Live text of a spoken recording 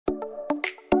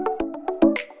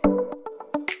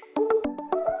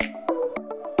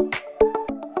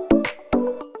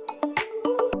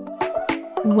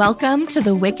Welcome to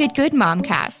the Wicked Good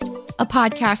Momcast, a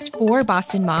podcast for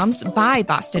Boston moms by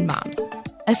Boston moms,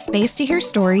 a space to hear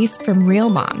stories from real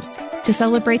moms, to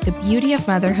celebrate the beauty of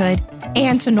motherhood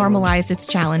and to normalize its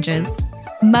challenges.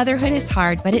 Motherhood is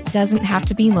hard, but it doesn't have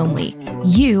to be lonely.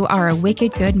 You are a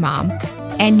wicked good mom.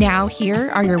 And now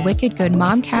here are your Wicked Good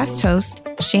Momcast hosts,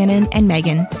 Shannon and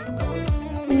Megan.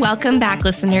 Welcome back,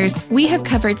 listeners. We have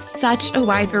covered such a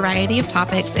wide variety of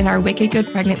topics in our Wicked Good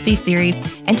Pregnancy series,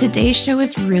 and today's show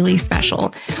is really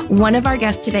special. One of our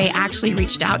guests today actually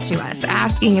reached out to us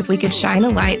asking if we could shine a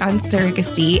light on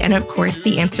surrogacy, and of course,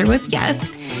 the answer was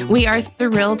yes. We are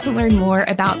thrilled to learn more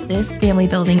about this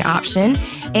family-building option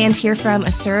and hear from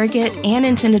a surrogate and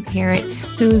intended parent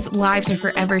whose lives are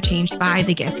forever changed by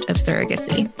the gift of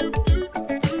surrogacy.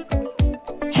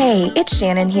 Hey, it's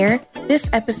Shannon here. This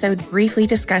episode briefly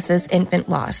discusses infant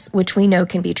loss, which we know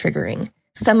can be triggering.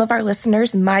 Some of our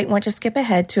listeners might want to skip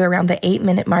ahead to around the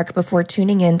 8-minute mark before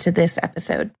tuning in to this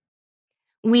episode.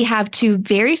 We have two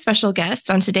very special guests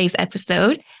on today's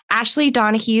episode. Ashley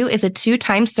Donahue is a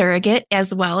 2-time surrogate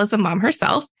as well as a mom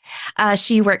herself.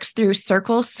 She works through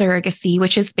Circle Surrogacy,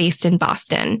 which is based in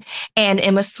Boston. And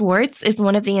Emma Swartz is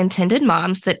one of the intended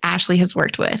moms that Ashley has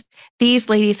worked with. These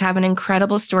ladies have an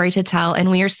incredible story to tell,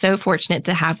 and we are so fortunate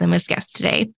to have them as guests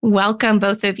today. Welcome,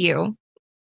 both of you.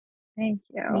 Thank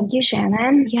you. Thank you,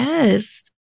 Shannon. Yes.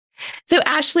 So,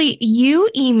 Ashley, you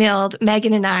emailed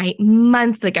Megan and I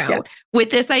months ago with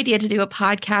this idea to do a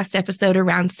podcast episode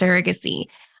around surrogacy.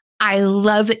 I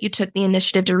love that you took the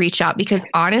initiative to reach out because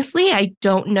honestly, I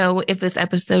don't know if this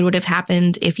episode would have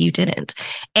happened if you didn't.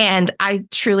 And I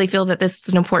truly feel that this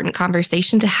is an important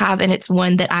conversation to have, and it's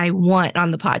one that I want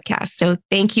on the podcast. So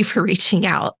thank you for reaching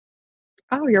out.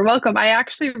 Oh, you're welcome. I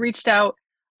actually reached out.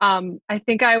 I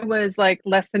think I was like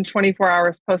less than 24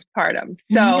 hours postpartum.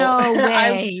 So no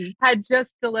way. I had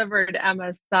just delivered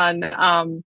Emma's son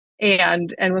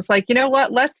and was like, you know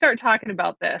what? Let's start talking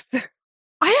about this.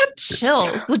 I have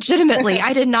chills, legitimately.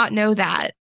 I did not know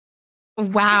that.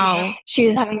 Wow. She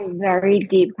was having very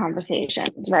deep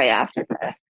conversations right after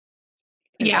this.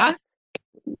 Yeah.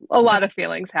 A lot of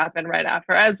feelings happen right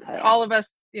after. As all of us,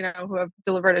 who have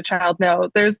delivered a child know,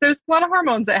 there's a lot of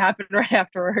hormones that happen right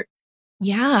afterwards.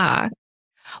 Yeah.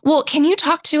 Well, can you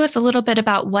talk to us a little bit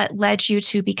about what led you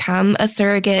to become a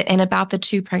surrogate and about the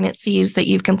 2 pregnancies that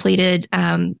you've completed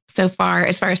so far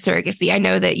as surrogacy? I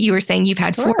know that you were saying you've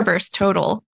had 4 births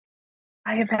total.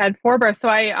 I have had 4 births. So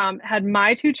I had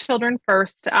my 2 children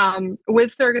first.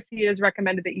 With surrogacy, it is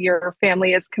recommended that your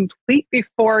family is complete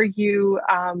before you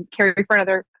carry for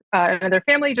another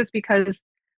family, just because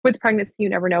with pregnancy, you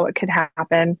never know what could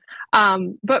happen.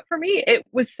 But for me, it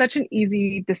was such an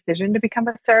easy decision to become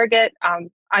a surrogate.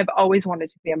 I've always wanted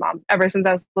to be a mom. Ever since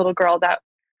I was a little girl, that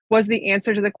was the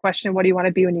answer to the question, what do you want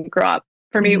to be when you grow up?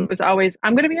 For me, it was always,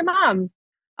 I'm going to be a mom.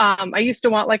 I used to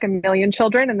want like 1 million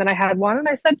children, and then I had one, and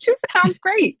I said, 2 sounds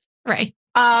great. Right.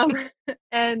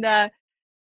 And I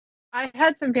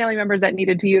had some family members that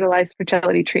needed to utilize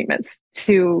fertility treatments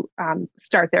to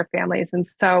start their families. And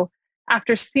so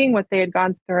after seeing what they had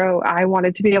gone through, I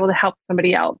wanted to be able to help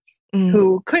somebody else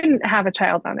who couldn't have a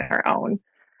child on their own.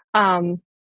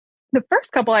 The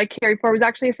first couple I cared for was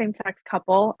actually a same-sex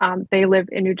couple. They live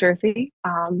in New Jersey.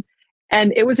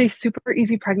 And it was a super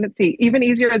easy pregnancy, even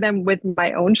easier than with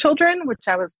my own children, which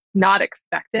I was not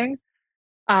expecting.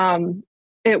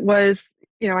 It was,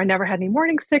 I never had any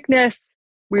morning sickness.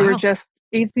 We were just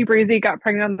easy breezy, got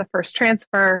pregnant on the first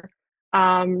transfer.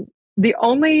 The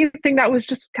only thing that was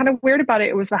just kind of weird about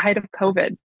it was the height of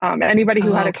COVID. Anybody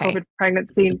who had a COVID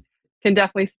pregnancy can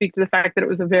definitely speak to the fact that it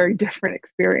was a very different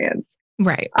experience.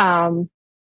 Right.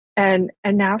 And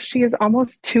now she is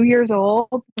almost 2 years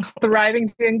old,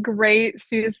 thriving, doing great.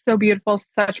 She is so beautiful,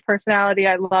 such personality.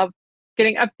 I love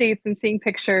getting updates and seeing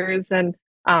pictures, and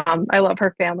I love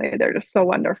her family. They're just so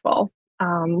wonderful.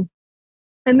 And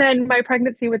then my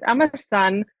pregnancy with Emma's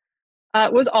son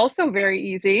was also very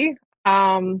easy.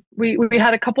 We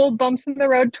had a couple bumps in the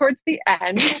road towards the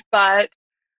end, but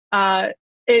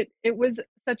it was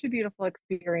such a beautiful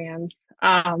experience.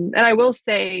 And I will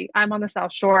say, I'm on the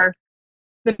South Shore.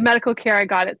 The medical care I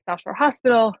got at South Shore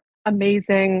Hospital,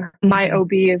 amazing. My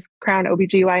OB is Crown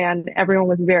OBGYN. Everyone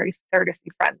was very surrogacy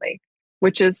friendly,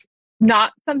 which is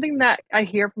not something that I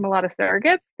hear from a lot of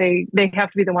surrogates. They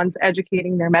have to be the ones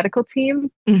educating their medical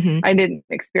team. I didn't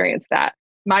experience that.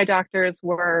 My doctors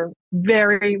were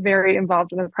very, very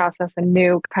involved in the process and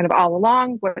knew kind of all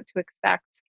along what to expect.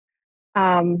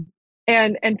 And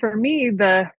for me,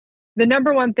 the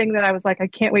number one thing that I was like, I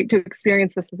can't wait to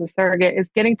experience this as a surrogate is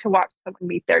getting to watch someone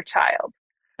meet their child.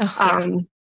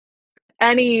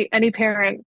 Any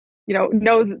parent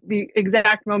knows the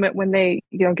exact moment when they,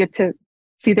 get to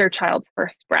see their child's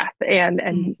first breath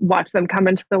and watch them come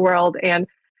into the world. And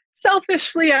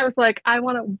selfishly, I was like, I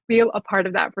want to be a part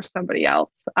of that for somebody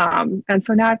else. And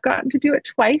so now I've gotten to do it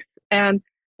twice, and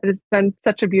it has been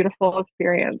such a beautiful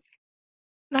experience.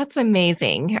 That's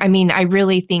amazing. I mean, I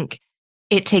really think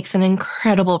it takes an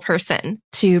incredible person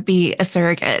to be a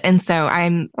surrogate. And so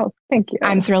thank you.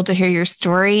 I'm thrilled to hear your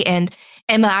story. And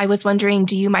Emma, I was wondering,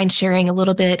 do you mind sharing a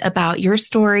little bit about your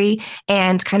story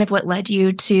and kind of what led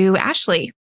you to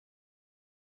Ashley?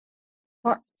 Of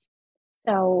course.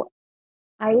 So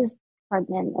I was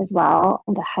pregnant as well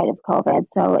in the height of COVID.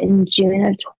 So in June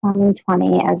of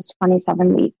 2020, I was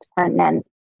 27 weeks pregnant.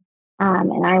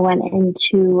 And I went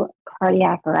into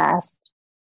cardiac arrest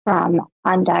from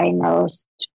undiagnosed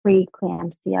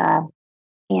preeclampsia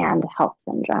and HELLP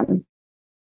syndrome.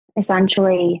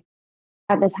 Essentially,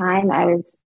 at the time, I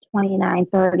was 29,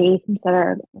 30,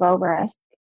 considered low risk,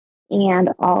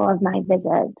 and all of my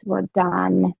visits were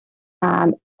done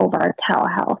over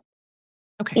telehealth.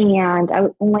 Okay. And I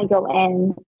would only go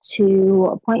in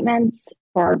to appointments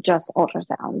for just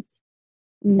ultrasounds.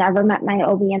 Never met my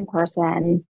OB in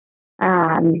person.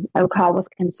 I would call with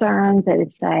concerns. They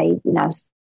would say,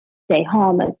 stay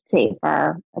home, it's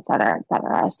safer, et cetera, et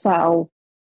cetera. So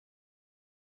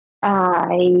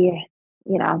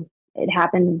it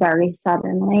happened very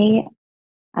suddenly.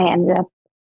 I ended up,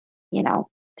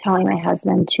 telling my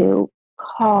husband to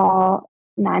call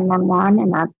 911,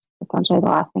 and that's essentially the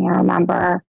last thing I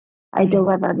remember. I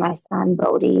delivered my son,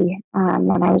 Bodie,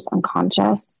 when I was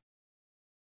unconscious,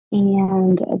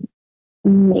 and an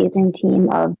amazing team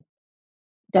of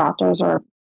doctors are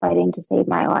fighting to save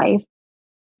my life,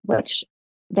 which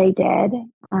they did.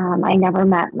 I never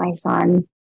met my son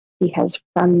because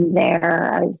from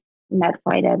there I was med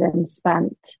flighted and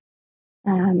spent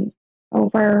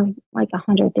over like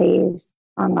 100 days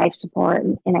on life support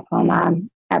in a coma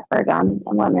at Brigham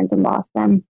and Women's in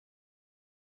Boston.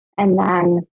 And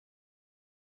then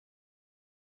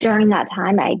during that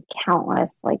time, I had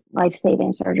countless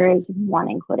life-saving surgeries, one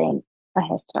including a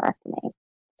hysterectomy.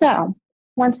 So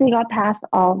once we got past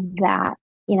all that,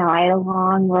 I had a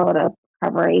long road of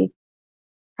recovery.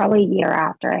 Probably a year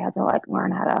after, I had to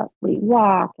learn how to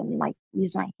walk and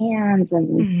use my hands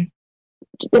and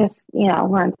just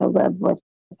learn to live with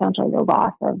essentially the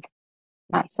loss of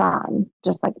my son,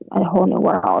 just like a whole new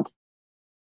world.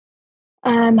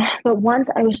 But once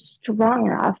I was strong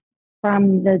enough,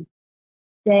 from the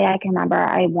day I can remember,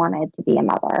 I wanted to be a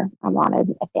mother. I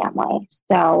wanted a family.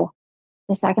 So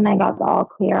the second I got the all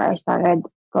clear, I started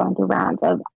going through rounds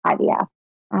of IVF.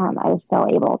 I was still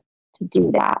able to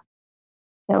do that.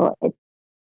 So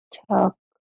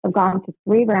I've gone through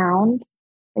 3 rounds.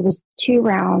 It was 2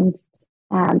 rounds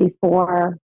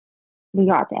before we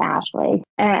got to Ashley,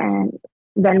 and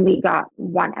then we got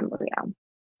 1 embryo.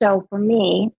 So for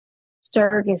me,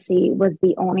 surrogacy was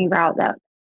the only route that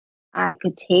I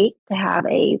could take to have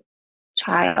a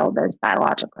child that was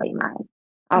biologically mine.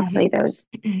 Obviously, there's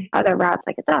other routes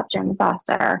like adoption,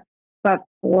 foster, but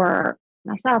for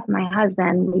myself and my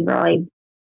husband, we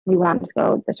wanted to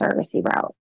go the surrogacy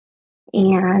route.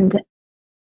 And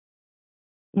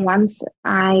once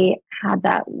I had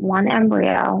that 1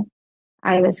 embryo,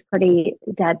 I was pretty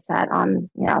dead set on,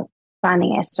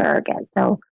 finding a surrogate.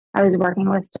 So I was working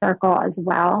with Circle as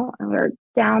well, and we were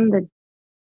down the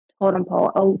totem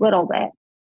pole a little bit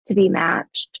to be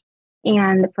matched.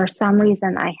 And for some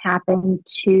reason, I happened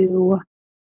to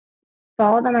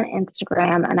follow them on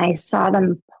Instagram, and I saw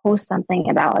them post something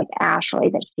about Ashley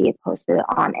that she had posted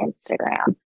on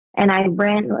Instagram. And it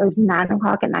was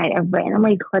 9:00 at night. I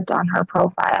randomly clicked on her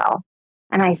profile,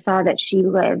 and I saw that she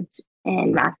lived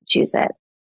in Massachusetts.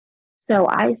 So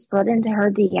I slid into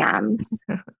her DMs,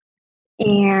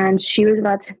 and she was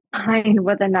about to sign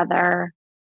with another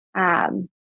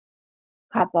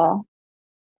couple.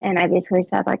 And I basically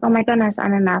said, oh my goodness,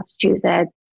 I'm in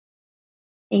Massachusetts.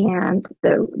 And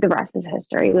the rest is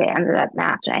history. We ended up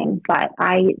matching. But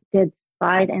I did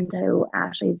slide into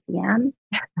Ashley's DM.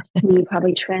 We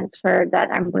probably transferred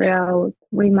that embryo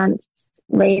 3 months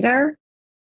later.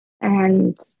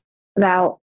 And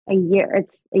about a year, I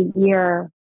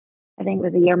think it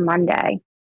was a year Monday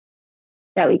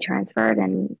that we transferred.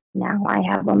 And now I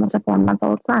have almost a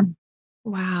 4-month-old son.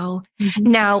 Wow.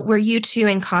 Now, were you 2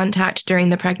 in contact during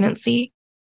the pregnancy?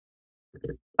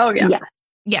 Oh, yeah.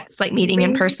 Yes, like meeting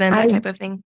in person, that type of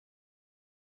thing?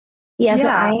 Yeah, so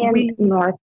I am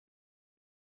north.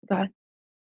 Go ahead.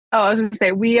 Oh, I was going to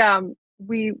say,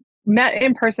 we met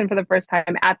in person for the first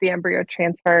time at the embryo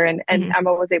transfer, and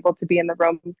Emma was able to be in the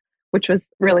room, which was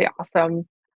really awesome.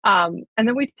 And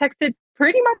then we texted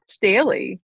pretty much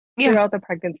daily. Yeah. throughout the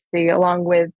pregnancy, along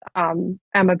with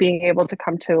Emma being able to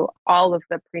come to all of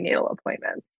the prenatal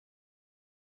appointments.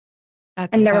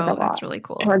 And there was a That's lot. really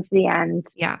cool. Towards the end,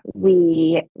 Yeah.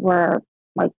 we were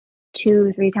like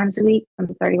 2-3 times a week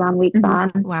from 31 weeks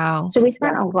on. Wow. So we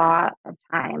spent a lot of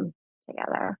time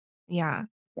together. Yeah.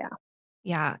 Yeah.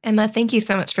 Yeah. Emma, thank you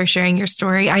so much for sharing your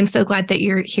story. I'm so glad that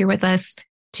you're here with us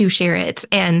to share it.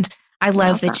 And I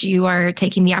love that you are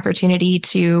taking the opportunity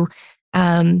to,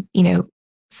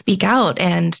 speak out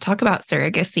and talk about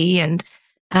surrogacy. And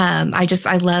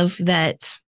I love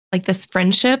that, like, this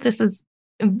friendship. This is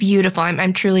beautiful.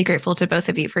 I'm truly grateful to both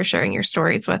of you for sharing your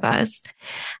stories with us.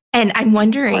 And I'm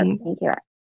wondering,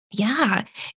 yeah,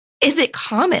 is it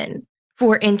common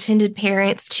for intended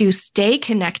parents to stay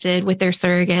connected with their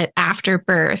surrogate after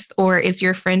birth, or is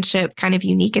your friendship kind of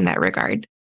unique in that regard?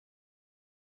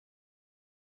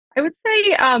 I would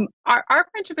say our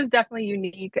friendship is definitely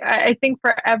unique. I think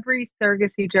for every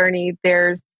surrogacy journey,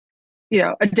 there's,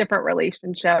 a different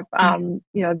relationship.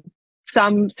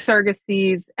 Some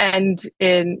surrogacies end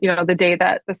in, the day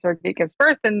that the surrogate gives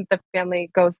birth and the family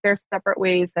goes their separate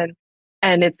ways,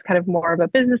 and it's kind of more of a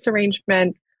business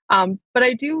arrangement. But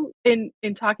I do, in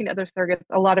talking to other surrogates,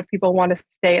 a lot of people want to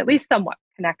stay at least somewhat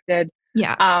connected.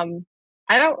 Yeah.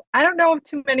 I don't know of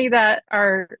too many that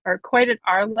are quite at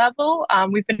our level.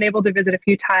 We've been able to visit a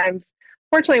few times.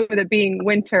 Fortunately, with it being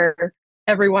winter,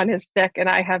 everyone is sick, and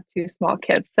I have 2 small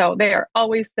kids, so they are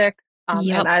always sick. And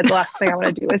the last thing I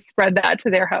want to do is spread that to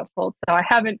their household. So I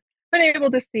haven't been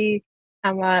able to see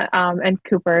Emma and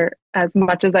Cooper as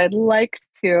much as I'd like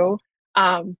to.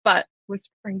 But with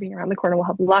spring being around the corner, we'll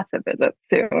have lots of visits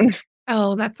soon.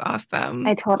 Oh, that's awesome.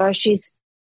 I told her she's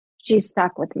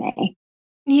stuck with me.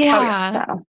 Yeah. Oh, yeah.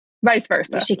 So vice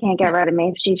versa. She can't get rid of me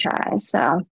if she tries.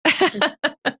 So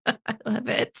I love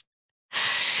it.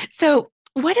 So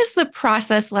what is the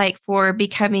process like for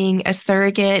becoming a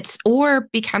surrogate or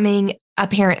becoming a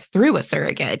parent through a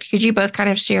surrogate? Could you both kind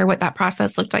of share what that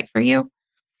process looked like for you?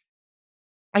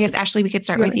 I guess, Ashley, we could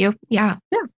start with you. Yeah.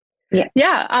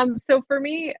 So for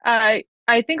me, I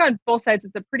think on both sides,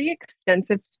 it's a pretty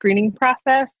extensive screening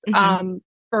process.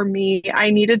 For me,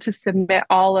 I needed to submit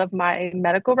all of my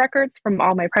medical records from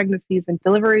all my pregnancies and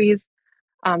deliveries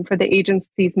for the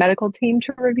agency's medical team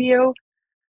to review.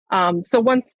 So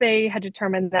once they had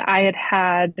determined that I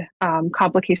had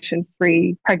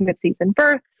complication-free pregnancies and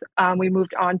births, we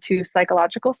moved on to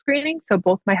psychological screening. So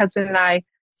both my husband and I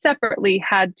separately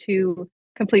had to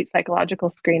complete psychological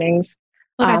screenings.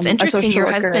 Well, that's interesting. Your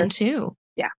husband too.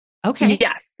 Yeah. Okay.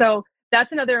 Yes. So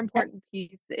that's another important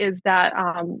piece, is that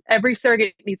every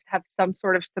surrogate needs to have some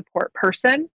sort of support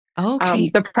person. Okay.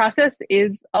 The process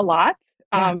is a lot.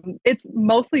 It's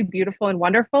mostly beautiful and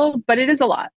wonderful, but it is a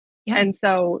lot. Yeah. And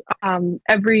so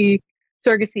every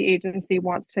surrogacy agency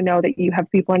wants to know that you have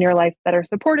people in your life that are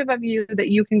supportive of you, that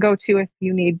you can go to if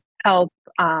you need help.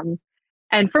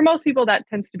 And for most people, that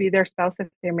tends to be their spouse if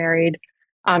they're married.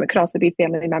 It could also be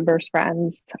family members,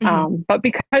 friends. But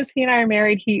because he and I are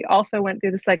married, he also went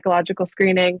through the psychological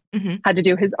screening, had to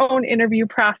do his own interview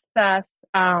process,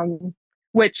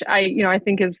 which I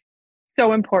think is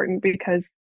so important, because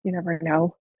you never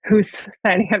know who's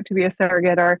signing up to be a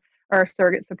surrogate or a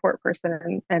surrogate support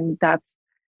person. And that's,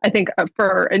 I think,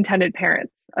 for intended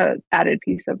parents, an added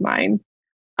peace of mind.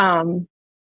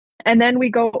 And then we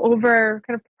go over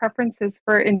kind of preferences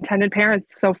for intended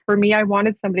parents. So for me, I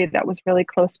wanted somebody that was really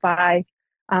close by.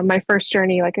 My first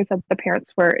journey, like I said, the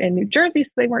parents were in New Jersey,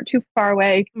 so they weren't too far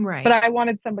away. Right. But I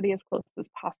wanted somebody as close as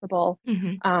possible,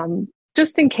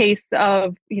 just in case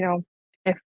of,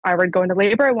 if I were to go into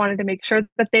labor, I wanted to make sure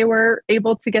that they were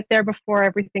able to get there before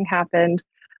everything happened.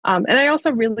 And I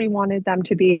also really wanted them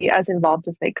to be as involved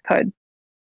as they could.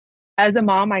 As a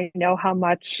mom, I know how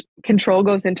much control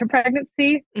goes into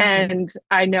pregnancy, and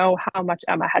I know how much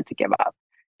Emma had to give up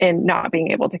in not being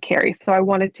able to carry. So I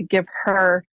wanted to give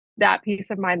her that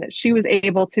peace of mind, that she was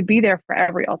able to be there for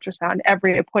every ultrasound,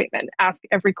 every appointment, ask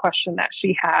every question that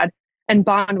she had, and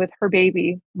bond with her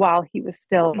baby while he was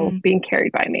still being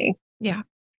carried by me. Yeah.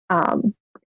 So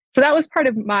that was part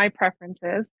of my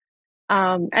preferences.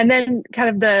 And then kind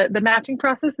of the matching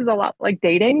process is a lot like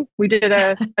dating. We did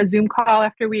a Zoom call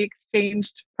after we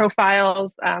exchanged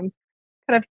profiles, kind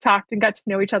of talked and got to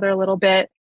know each other a little bit.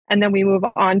 And then we move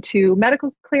on to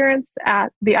medical clearance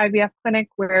at the IVF clinic,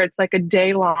 where it's like a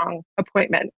day-long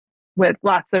appointment with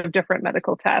lots of different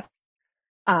medical tests.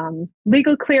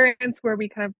 Legal clearance, where we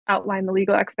kind of outline the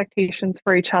legal expectations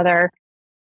for each other.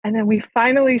 And then we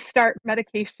finally start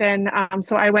medication.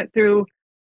 So I went through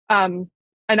an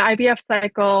IVF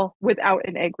cycle without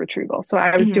an egg retrieval. So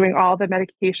I was doing all the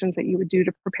medications that you would do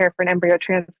to prepare for an embryo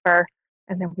transfer,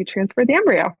 and then we transferred the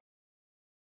embryo.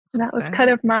 And that was kind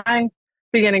of my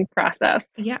beginning process.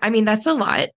 Yeah. I mean, that's a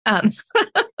lot.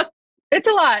 It's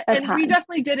a lot. And we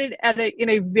definitely did it in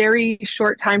a very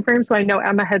short time frame. So I know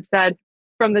Emma had said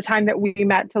from the time that we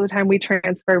met till the time we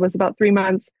transferred was about 3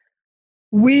 months.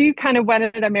 We kind of went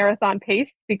at a marathon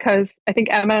pace because I think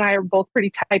Emma and I are both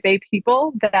pretty type A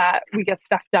people that we get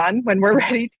stuff done when we're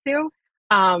ready to.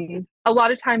 A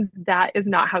lot of times that is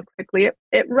not how quickly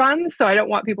it runs. So I don't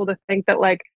want people to think that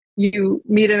like you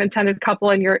meet an intended couple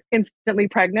and you're instantly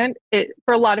pregnant.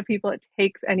 For a lot of people, it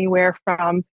takes anywhere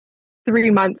from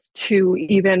 3 months to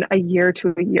even a year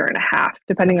to a year and a half,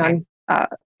 depending on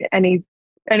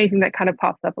anything that kind of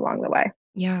pops up along the way.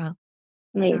 Yeah.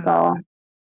 Legal.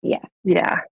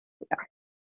 Yeah.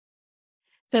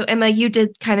 So Emma, you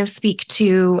did kind of speak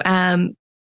to,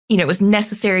 it was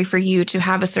necessary for you to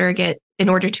have a surrogate in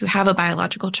order to have a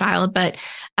biological child. But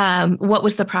what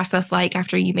was the process like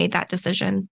after you made that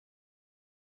decision?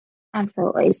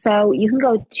 Absolutely. So you can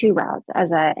go 2 routes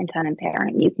as an intended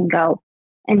parent. You can go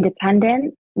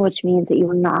independent, which means that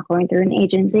you're not going through an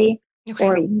agency,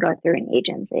 or you can go through an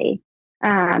agency.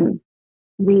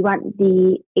 We went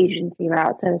the agency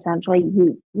route. So essentially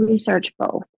you research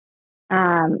both.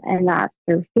 And that's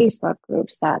through Facebook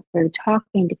groups, that's through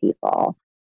talking to people,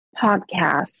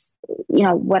 podcasts,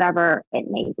 whatever it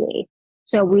may be.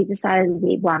 So we decided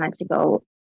we wanted to go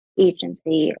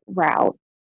agency route.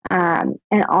 And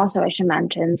also I should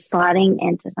mention sliding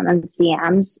into some of the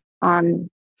DMs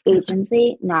on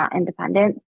agency, not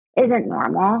independent, isn't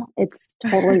normal. It's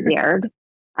totally weird.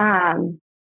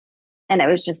 And it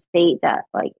was just fate that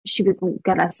like she was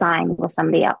gonna sign with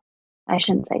somebody else. I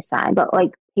shouldn't say sign, but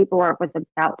like paperwork was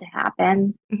about to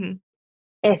happen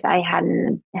if I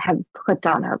hadn't have clicked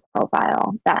on her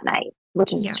profile that night,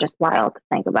 which is just wild to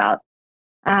think about.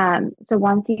 So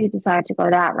once you decide to go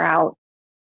that route,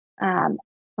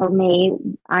 for me,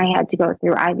 I had to go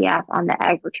through IVF on the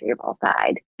egg retrieval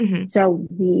side. So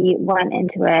we went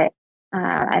into it.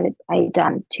 I had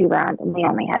done 2 rounds and we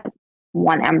only had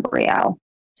 1 embryo.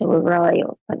 So we really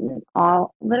putting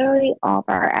literally all of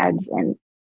our eggs in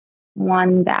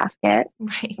one basket,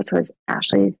 which was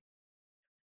Ashley's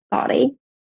body.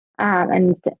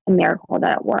 And it's a miracle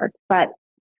that it worked. But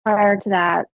prior to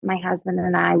that, my husband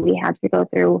and I, we had to go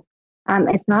through,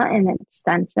 it's not an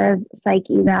extensive psych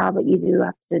eval, but you do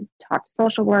have to talk to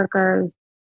social workers.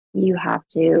 You have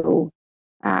to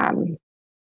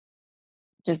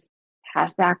just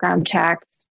pass background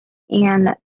checks.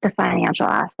 And the financial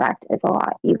aspect is a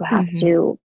lot. You have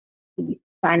to be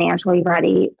financially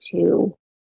ready to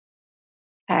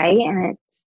pay. And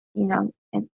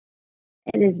it's,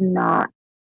 it is not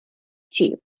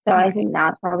cheap. So I think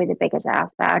that's probably the biggest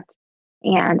aspect.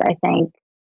 And I think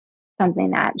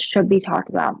something that should be talked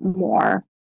about more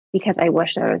because I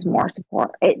wish there was more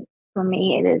support. For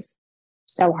me, it is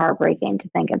so heartbreaking to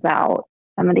think about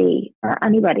somebody or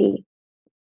anybody,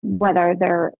 whether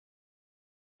they're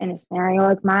in a scenario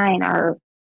like mine or,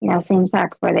 same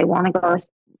sex where they want to go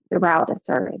the route of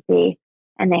surrogacy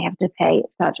and they have to pay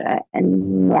such an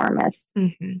enormous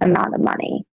amount of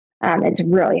money. It's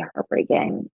really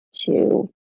heartbreaking to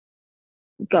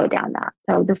go down that.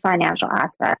 So the financial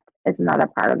aspect is another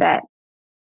part of it.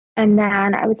 And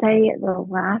then I would say the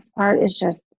last part is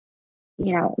just,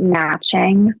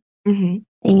 matching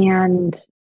and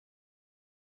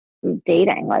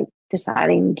dating, like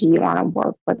deciding, do you want to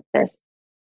work with this?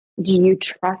 Do you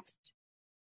trust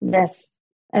this,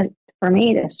 for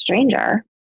me, the stranger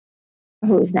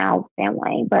who's now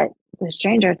family, but the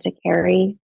stranger to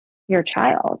carry your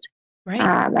child? Right.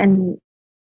 And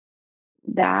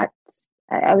that's,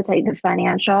 I would say the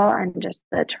financial and just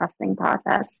the trusting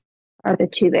process are the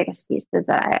 2 biggest pieces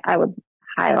that I would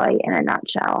highlight in a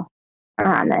nutshell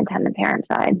around the intended parent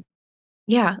side.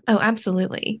 Yeah. Oh,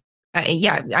 absolutely.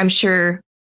 I'm sure.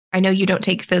 I know you don't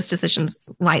take those decisions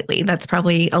lightly. That's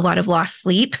probably a lot of lost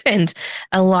sleep and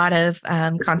a lot of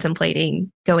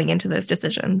contemplating going into those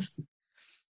decisions.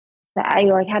 I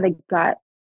had a gut.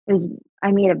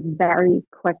 I made a very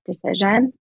quick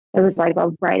decision. It was like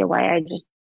right away.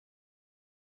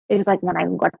 It was like when I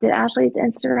looked at Ashley's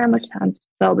Instagram, which sounds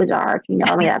so bizarre. If you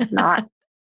know me, that's not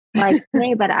like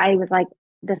me, but I was like,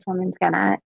 this woman's going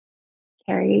to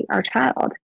carry our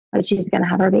child. Like she's going to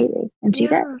have her baby. And she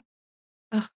did,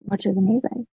 which is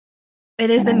amazing. It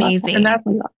is amazing. And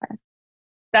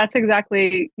that's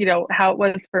exactly, how it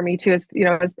was for me too. Is,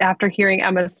 after hearing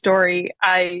Emma's story,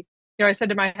 I said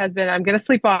to my husband, I'm going to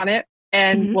sleep on it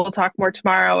and we'll talk more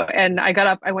tomorrow. And I got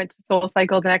up, I went to Soul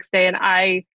Cycle the next day and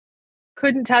I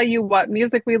couldn't tell you what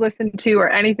music we listened to or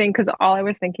anything because all I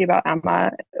was thinking about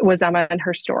was Emma and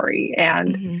her story.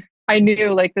 And I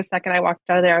knew like the second I walked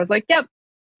out of there, I was like, yep,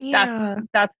 Yeah.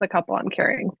 That's the couple I'm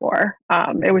caring for.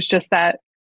 It was just that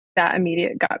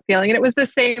immediate gut feeling. And it was the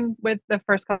same with the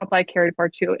first couple I cared for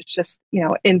too. It's just,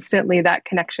 instantly that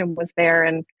connection was there.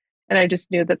 And I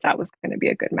just knew that was going to be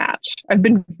a good match. I've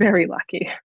been very lucky.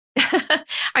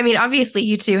 I mean, obviously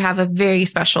you two have a very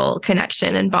special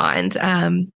connection and bond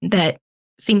that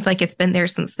seems like it's been there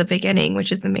since the beginning,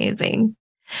 which is amazing.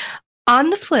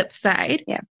 On the flip side,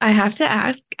 Yeah. I have to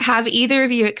ask, have either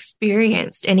of you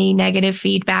experienced any negative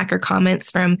feedback or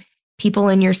comments from people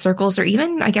in your circles or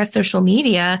even, I guess, social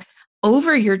media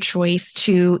over your choice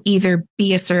to either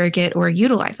be a surrogate or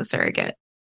utilize a surrogate?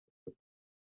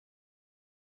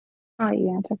 Oh,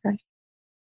 you answer first.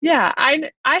 Yeah,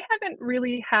 I haven't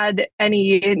really had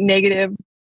any negative,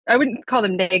 I wouldn't call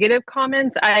them negative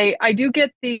comments. I do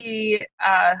get the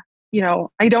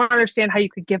I don't understand how you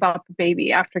could give up a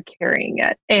baby after carrying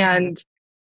it. And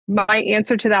my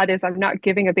answer to that is I'm not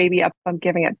giving a baby up, I'm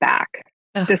giving it back.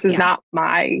 This is not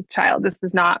my child. This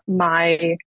is not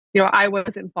my, I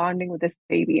wasn't bonding with this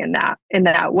baby in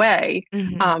that way.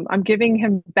 Mm-hmm. I'm giving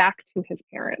him back to his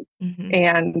parents. Mm-hmm.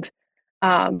 And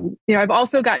I've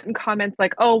also gotten comments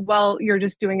like, oh, well, you're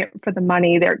just doing it for the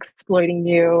money. They're exploiting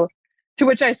you. To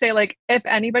which I say, like, if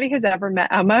anybody has ever met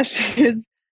Emma, she has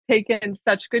taken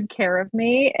such good care of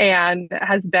me and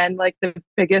has been like the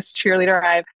biggest cheerleader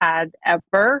I've had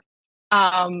ever.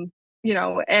 And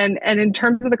in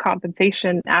terms of the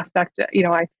compensation aspect,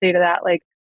 I say to that, like,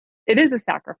 it is a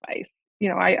sacrifice.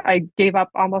 I gave up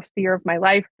almost a year of my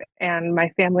life, and my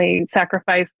family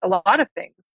sacrificed a lot of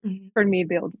things for me to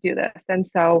be able to do this. And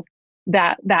so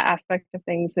that aspect of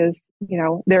things is,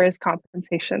 there is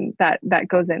compensation that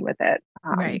goes in with it.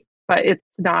 Right. But it's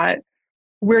not,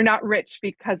 we're not rich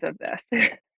because of this.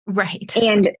 Right.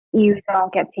 And you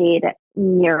don't get paid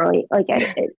nearly like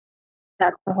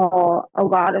that's a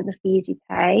lot of the fees you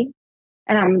pay.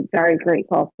 And I'm very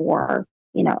grateful for,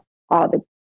 all the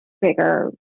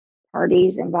bigger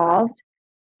parties involved.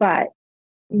 But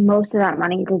most of that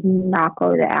money does not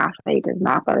go to Ashley, does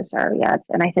not go to surrogates.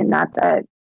 And I think that's a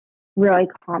really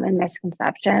common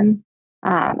misconception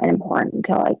and important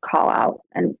to like call out.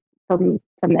 And from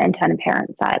the intended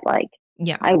parent side, like,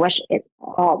 yeah, I wish it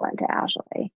all went to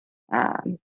Ashley.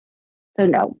 So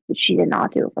no, she did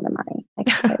not do it for the money. I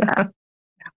can say that.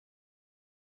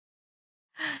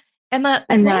 Emma,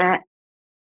 And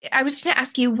I was going to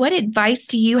ask you, what advice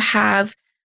do you have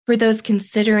for those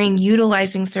considering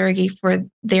utilizing surrogacy for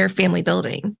their family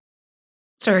building?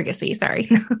 Surrogacy, sorry.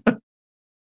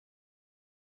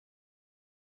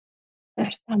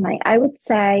 there's so many. I would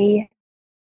say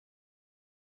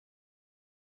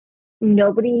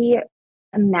nobody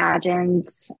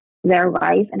imagines their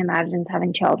life and imagines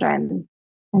having children.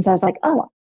 And so I was like, oh,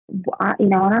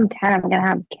 when I'm 10, I'm going to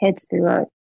have kids through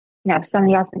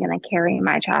somebody else is going to carry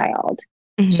my child.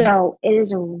 Mm-hmm. So it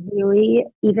is really,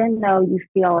 even though you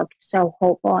feel like so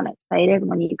hopeful and excited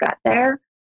when you get there,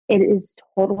 it is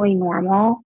totally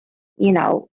normal,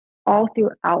 all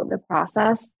throughout the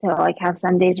process to like have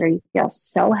some days where you feel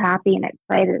so happy and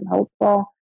excited and hopeful,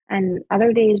 and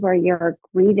other days where you're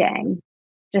grieving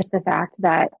just the fact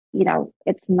that,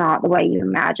 it's not the way you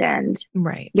imagined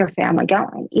your family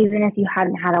going, even if you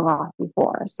hadn't had a loss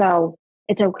before. So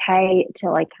it's okay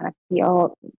to like kind of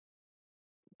feel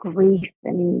grief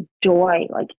and joy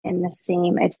like in the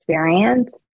same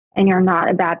experience. And you're not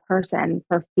a bad person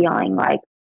for feeling like,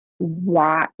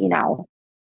 what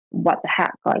the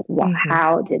heck, like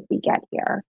how did we get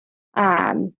here?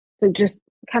 So just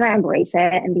kind of embrace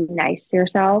it and be nice to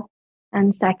yourself.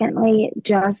 And secondly,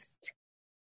 just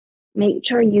make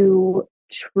sure you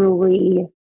truly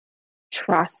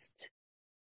trust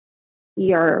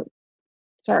your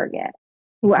surrogate,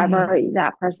 whoever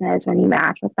that person is when you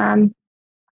match with them.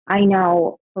 I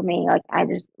know for me, like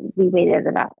we waited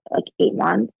about like 8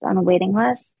 months on a waiting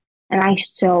list, and I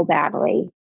so badly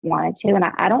wanted to. And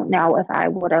I don't know if I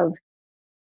would have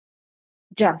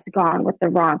just gone with the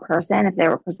wrong person if they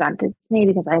were presented to me,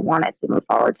 because I wanted to move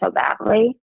forward so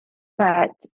badly.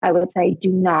 But I would say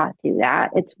do not do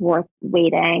that. It's worth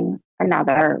waiting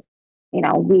another,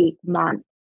 week, month,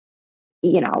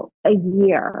 a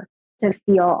year to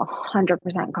feel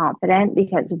 100% confident,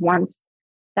 because once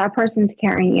that person's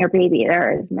carrying your baby,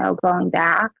 there is no going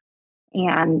back.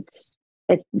 And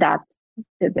that's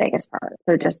the biggest part.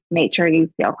 So just make sure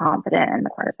you feel confident in the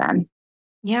person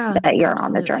that you're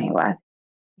on the journey with.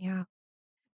 Yeah.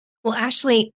 Well,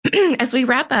 Ashley, as we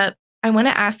wrap up, I want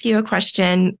to ask you a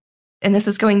question. And this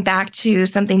is going back to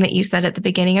something that you said at the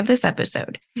beginning of this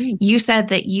episode. You said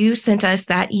that you sent us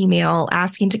that email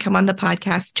asking to come on the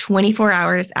podcast 24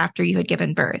 hours after you had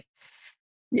given birth.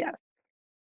 Yeah.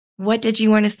 what did you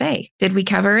want to say? Did we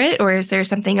cover it? Or is there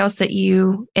something else that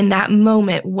you, in that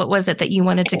moment, what was it that you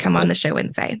wanted to come on the show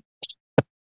and say?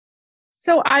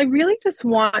 So I really just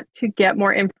want to get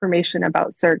more information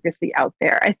about surrogacy out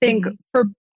there. I think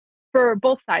for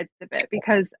both sides of it,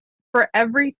 because for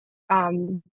every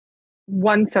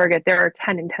one surrogate, there are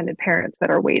 10 intended parents that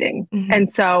are waiting. And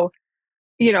so,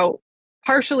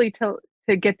 partially to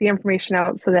get the information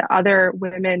out so that other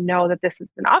women know that this is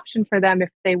an option for them if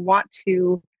they want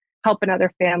to help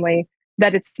another family,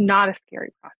 that it's not a scary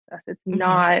process.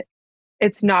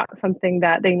 It's not something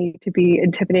that they need to be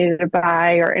intimidated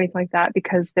by or anything like that,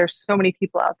 because there's so many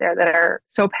people out there that are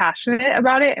so passionate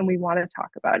about it and we want to talk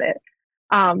about it.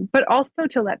 But also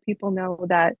to let people know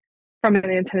that from an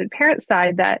intended parent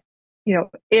side that,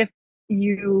 if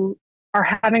you are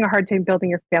having a hard time building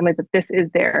your family, that this is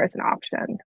there as an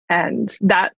option. And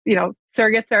that,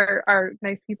 surrogates are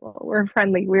nice people. We're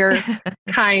friendly, we're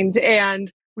kind,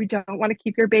 and we don't want to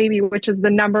keep your baby, which is the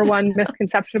number one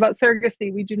misconception about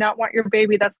surrogacy. We do not want your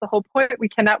baby. That's the whole point. We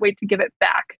cannot wait to give it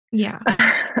back. Yeah.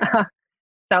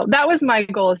 So that was my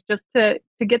goal, is just to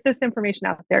get this information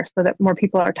out there so that more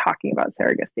people are talking about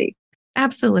surrogacy.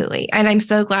 Absolutely. And I'm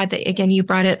so glad that, again, you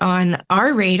brought it on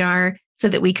our radar so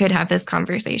that we could have this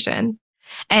conversation.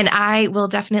 And I will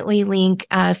definitely link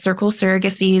Circle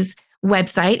Surrogacy's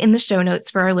website in the show notes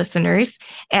for our listeners,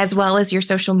 as well as your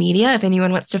social media if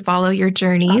anyone wants to follow your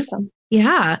journeys. Awesome.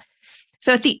 Yeah.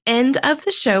 So at the end of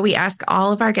the show, we ask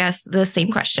all of our guests the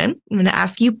same question. I'm going to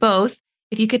ask you both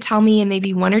if you could tell me in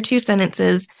maybe one or two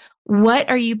sentences, what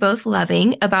are you both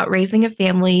loving about raising a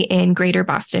family in Greater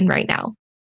Boston right now?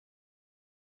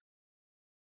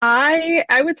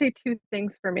 I would say two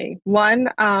things for me. One,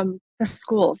 the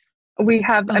schools. We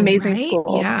have amazing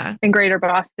schools in Greater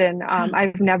Boston.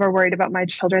 I've never worried about my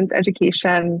children's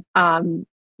education, and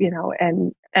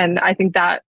I think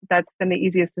that's been the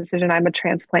easiest decision. I'm a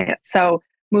transplant. So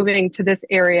moving to this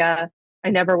area, I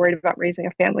never worried about raising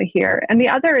a family here. And the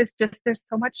other is just there's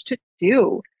so much to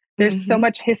do. There's so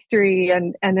much history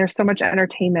and there's so much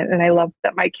entertainment. And I love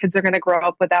that my kids are going to grow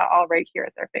up with that all right here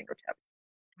at their fingertips.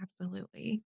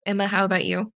 Absolutely. Emma, how about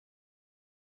you?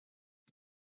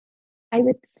 I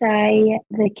would say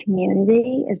the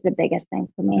community is the biggest thing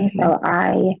for me. So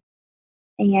I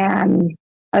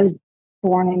was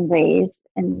born and raised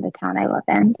in the town I live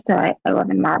in. So I live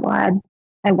in Marblehead.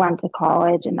 I went to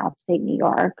college in upstate New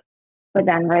York, but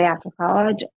then right after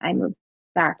college, I moved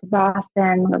back to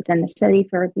Boston, lived in the city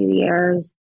for a few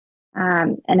years.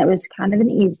 And it was kind of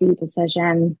an easy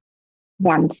decision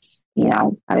once,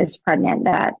 I was pregnant,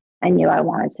 that I knew I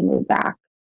wanted to move back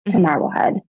to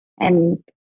Marblehead. And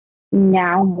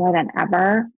now more than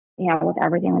ever, with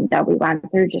everything that we went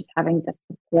through, just having the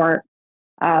support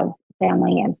of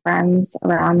family and friends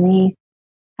around me,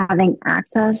 having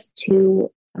access to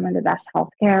some of the best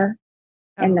healthcare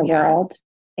in the world,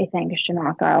 I think should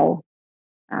not go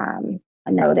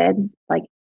unnoted. Like,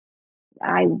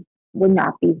 I would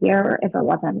not be here if it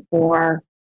wasn't for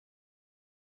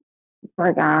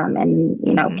Brigham and,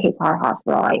 Cape Cod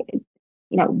Hospital.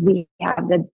 We have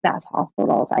the best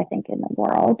hospitals, I think, in the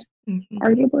world,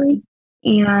 arguably.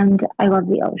 And I love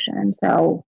the ocean.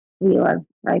 So we live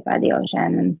right by the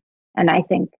ocean. And I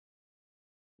think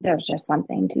there's just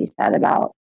something to be said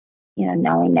about,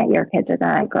 knowing that your kids are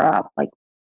going to grow up, like,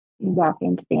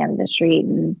 walking to the end of the street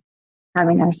and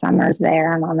having their summers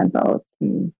there and on the boats.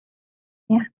 And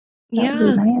that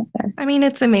would be my answer. I mean,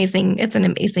 it's amazing. It's an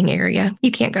amazing area.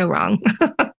 You can't go wrong.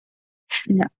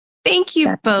 No. Thank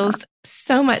you both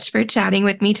so much for chatting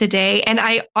with me today. And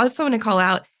I also want to call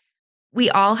out,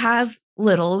 we all have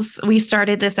littles. We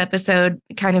started this episode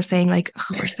kind of saying like, oh,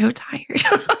 we're so tired.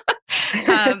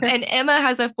 And Emma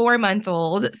has a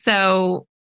 4-month-old. So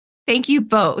thank you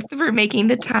both for making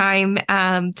the time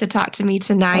to talk to me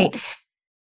tonight.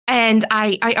 And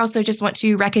I also just want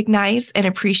to recognize and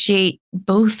appreciate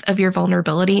both of your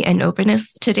vulnerability and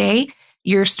openness today.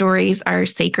 Your stories are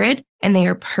sacred and they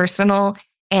are personal.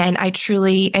 And I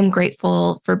truly am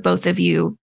grateful for both of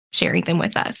you sharing them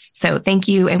with us. So thank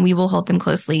you. And we will hold them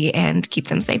closely and keep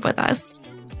them safe with us.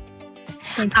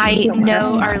 I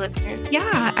know our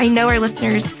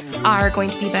listeners are going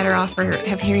to be better off for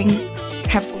hearing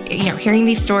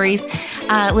these stories.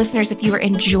 Listeners, if you are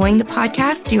enjoying the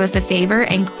podcast, do us a favor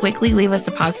and quickly leave us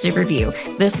a positive review.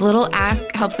 This little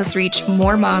ask helps us reach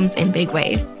more moms in big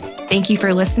ways. Thank you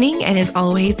for listening. And as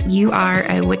always, you are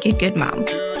a wicked good mom.